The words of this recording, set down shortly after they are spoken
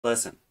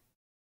Listen,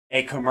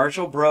 a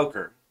commercial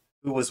broker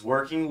who was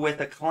working with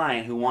a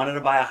client who wanted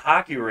to buy a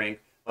hockey rink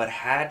but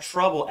had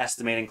trouble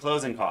estimating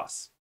closing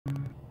costs.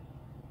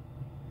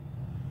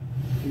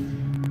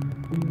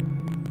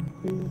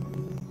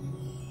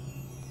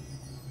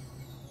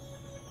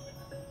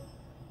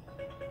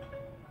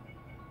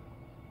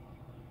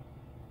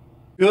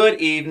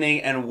 Good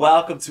evening and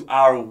welcome to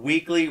our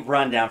weekly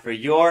rundown for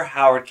your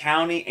Howard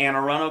County, Anne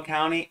Arundel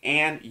County,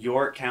 and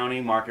York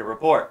County market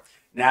report.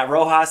 Nat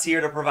Rojas here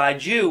to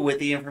provide you with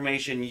the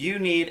information you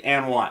need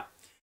and want.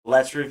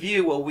 Let's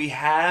review what we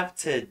have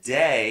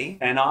today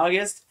in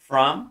August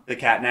from the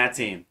CatNat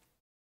team.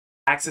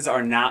 Taxes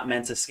are not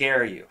meant to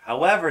scare you.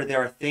 However,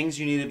 there are things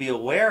you need to be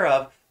aware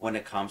of when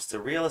it comes to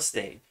real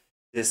estate.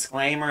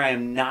 Disclaimer, I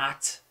am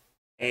not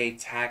a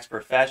tax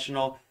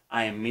professional.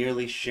 I am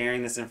merely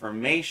sharing this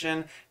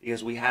information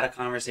because we had a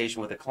conversation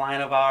with a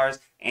client of ours,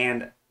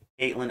 and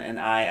Katelyn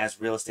and I,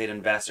 as real estate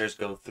investors,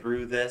 go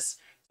through this.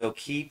 So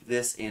keep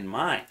this in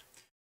mind.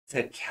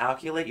 To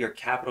calculate your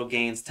capital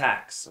gains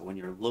tax, so when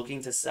you're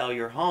looking to sell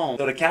your home,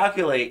 so to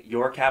calculate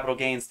your capital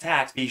gains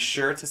tax, be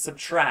sure to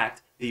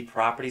subtract the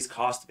property's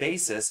cost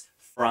basis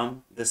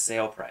from the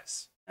sale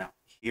price. Now,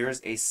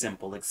 here's a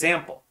simple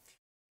example.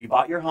 You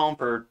bought your home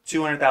for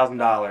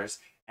 $200,000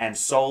 and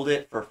sold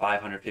it for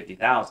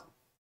 $550,000.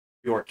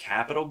 Your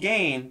capital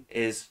gain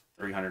is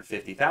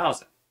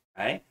 $350,000,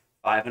 right?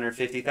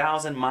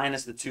 $550,000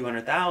 minus the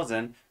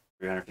 $200,000,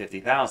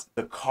 $350,000.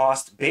 The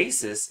cost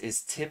basis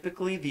is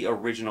typically the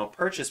original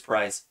purchase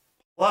price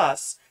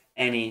plus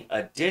any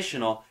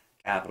additional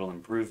capital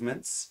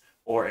improvements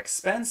or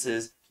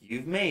expenses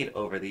you've made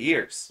over the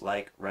years,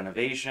 like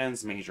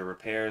renovations, major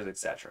repairs,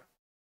 etc.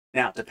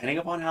 Now, depending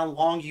upon how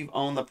long you've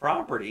owned the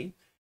property,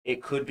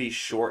 it could be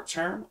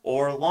short-term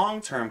or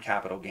long-term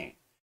capital gain.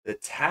 The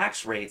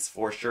tax rates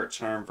for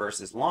short-term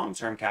versus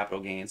long-term capital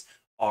gains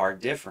are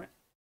different.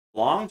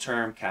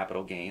 Long-term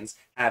capital gains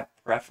have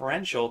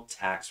preferential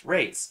tax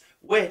rates,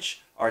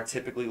 which are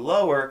typically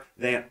lower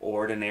than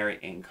ordinary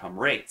income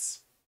rates.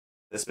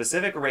 The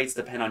specific rates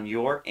depend on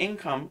your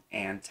income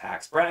and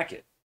tax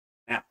bracket.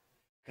 Now,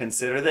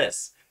 consider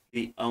this,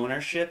 the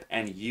ownership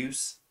and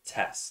use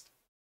test.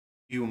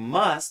 You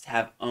must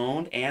have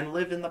owned and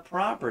lived in the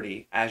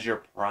property as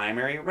your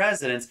primary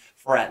residence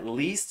for at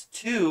least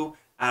 2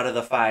 out of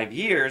the 5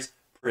 years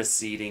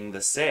preceding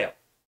the sale.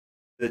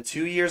 The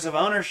 2 years of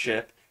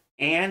ownership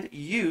and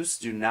use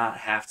do not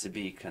have to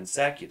be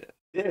consecutive.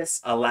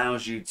 This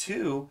allows you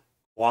to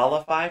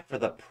qualify for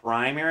the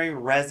primary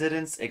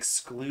residence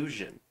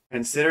exclusion.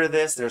 Consider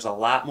this, there's a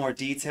lot more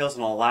details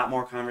and a lot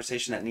more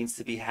conversation that needs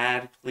to be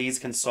had. Please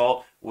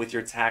consult with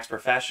your tax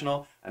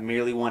professional. I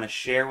merely want to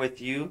share with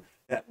you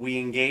that we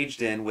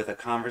engaged in with a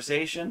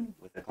conversation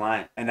with the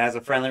client. And as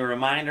a friendly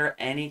reminder,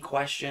 any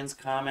questions,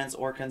 comments,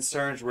 or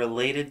concerns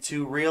related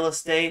to real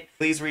estate,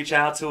 please reach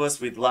out to us.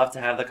 We'd love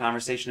to have the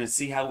conversation and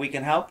see how we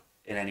can help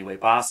in any way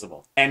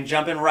possible. And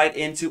jumping right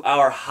into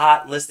our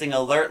hot listing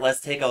alert,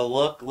 let's take a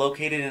look.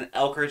 Located in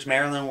Elkridge,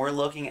 Maryland, we're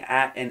looking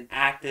at an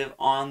active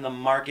on the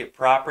market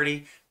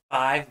property,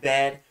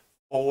 5-bed,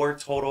 4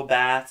 total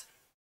baths,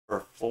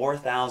 for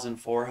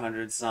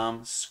 4,400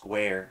 some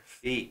square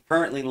feet.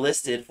 Currently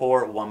listed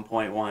for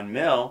 1.1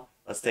 mil.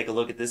 Let's take a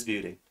look at this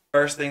beauty.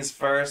 First things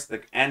first,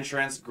 the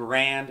entrance,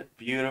 grand,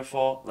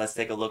 beautiful. Let's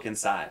take a look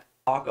inside.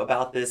 Talk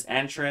about this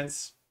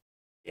entrance.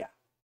 Yeah,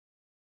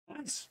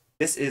 nice.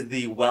 This is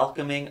the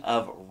welcoming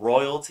of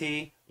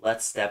royalty.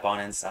 Let's step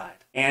on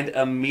inside. And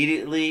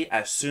immediately,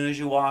 as soon as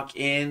you walk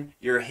in,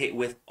 you're hit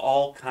with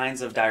all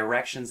kinds of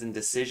directions and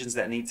decisions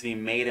that need to be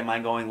made. Am I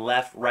going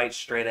left, right,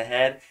 straight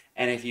ahead?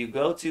 And if you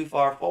go too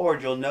far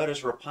forward, you'll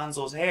notice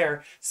Rapunzel's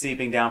hair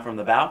seeping down from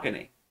the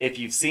balcony. If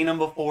you've seen them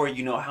before,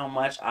 you know how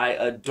much I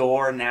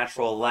adore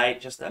natural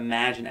light. Just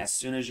imagine as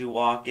soon as you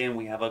walk in,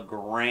 we have a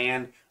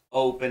grand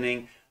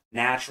opening,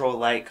 natural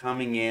light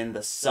coming in,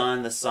 the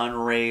sun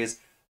rays,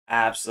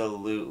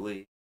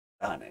 absolutely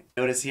stunning.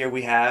 Notice here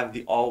we have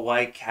the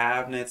all-white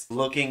cabinets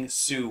looking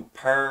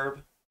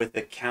superb with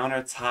the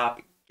countertop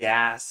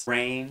gas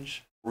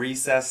range,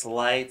 recessed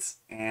lights,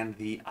 and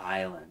the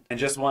island. And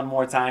just one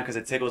more time because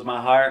it tickles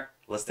my heart,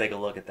 let's take a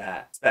look at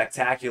that.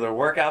 Spectacular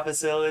workout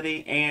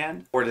facility,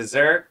 and for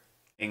dessert,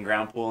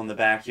 in-ground pool in the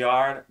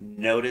backyard.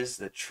 Notice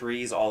the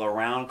trees all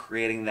around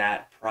creating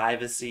that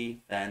privacy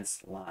fence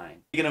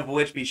line. Speaking of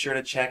which, be sure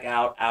to check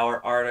out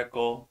our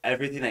article,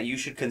 Everything That You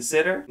Should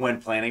Consider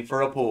When Planning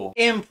for a Pool.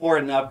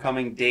 Important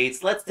upcoming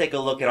dates. Let's take a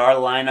look at our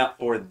lineup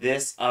for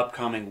this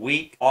upcoming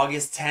week.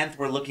 August 10th,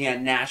 we're looking at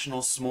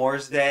National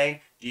S'mores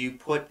Day. Do you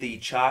put the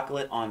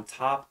chocolate on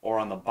top or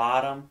on the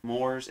bottom?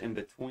 S'mores in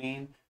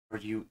between? Or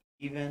do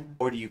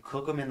you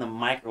cook them in the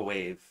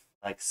microwave?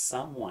 Like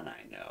someone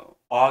I know.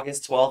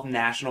 August 12th,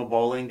 National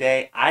Bowling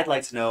Day. I'd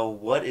like to know,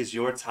 what is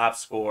your top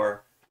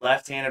score?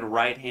 Left-handed,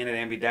 right-handed,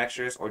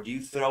 ambidextrous, or do you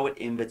throw it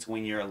in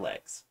between your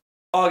legs?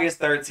 August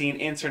 13th,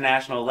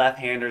 International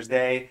Left-Handers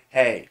Day.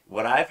 Hey,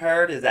 what I've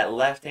heard is that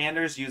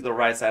left-handers use the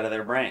right side of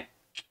their brain.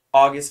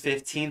 August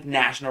 15th,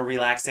 National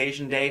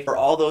Relaxation Day. For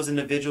all those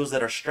individuals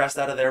that are stressed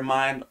out of their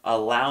mind,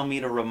 allow me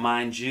to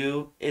remind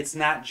you, it's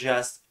not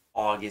just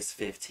August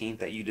 15th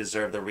that you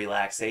deserve the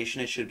relaxation.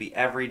 It should be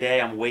every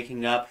day. I'm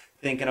waking up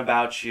thinking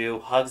about you.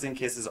 Hugs and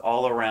kisses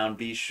all around.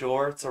 Be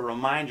sure to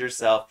remind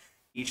yourself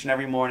each and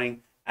every morning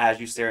as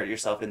you stare at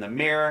yourself in the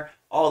mirror,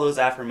 all those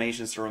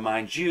affirmations to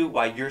remind you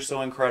why you're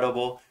so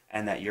incredible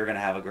and that you're going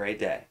to have a great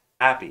day.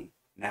 Happy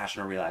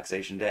National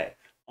Relaxation Day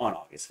on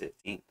August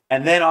 15th.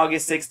 And then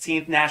August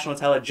 16th, National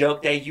Tell a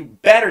Joke Day. You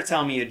better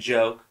tell me a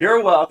joke.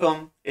 You're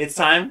welcome. It's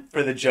time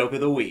for the joke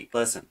of the week.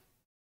 Listen,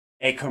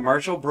 a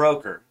commercial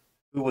broker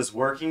who was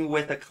working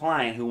with a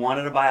client who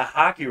wanted to buy a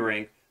hockey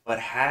rink but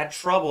had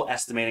trouble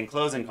estimating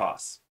closing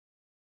costs.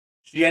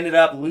 She ended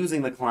up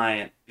losing the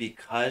client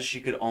because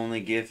she could only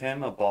give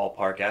him a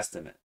ballpark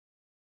estimate.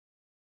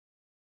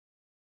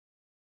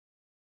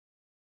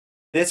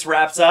 This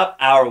wraps up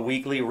our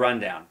weekly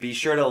rundown. Be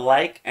sure to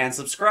like and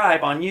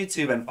subscribe on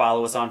YouTube and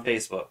follow us on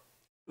Facebook.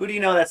 Who do you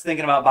know that's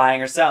thinking about buying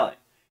or selling?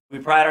 We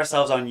pride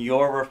ourselves on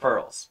your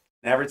referrals.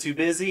 Never too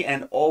busy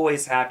and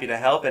always happy to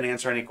help and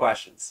answer any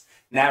questions.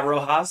 Nat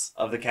Rojas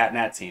of the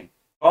CatNat team.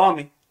 Call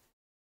me.